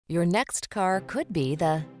Your next car could be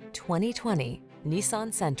the 2020 Nissan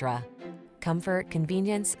Sentra. Comfort,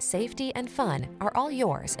 convenience, safety, and fun are all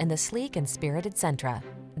yours in the sleek and spirited Sentra.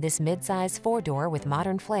 This midsize four-door with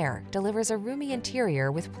modern flair delivers a roomy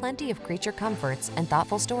interior with plenty of creature comforts and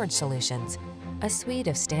thoughtful storage solutions, a suite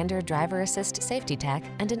of standard driver assist safety tech,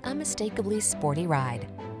 and an unmistakably sporty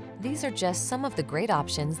ride. These are just some of the great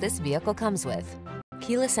options this vehicle comes with: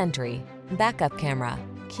 keyless entry, backup camera,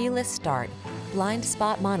 keyless start, blind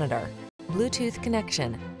spot monitor, Bluetooth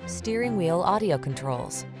connection, steering wheel audio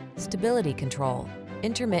controls, stability control,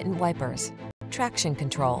 intermittent wipers, traction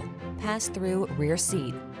control, pass-through rear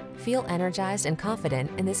seat. Feel energized and confident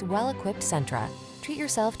in this well-equipped Sentra. Treat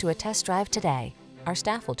yourself to a test drive today. Our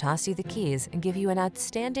staff will toss you the keys and give you an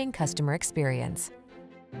outstanding customer experience.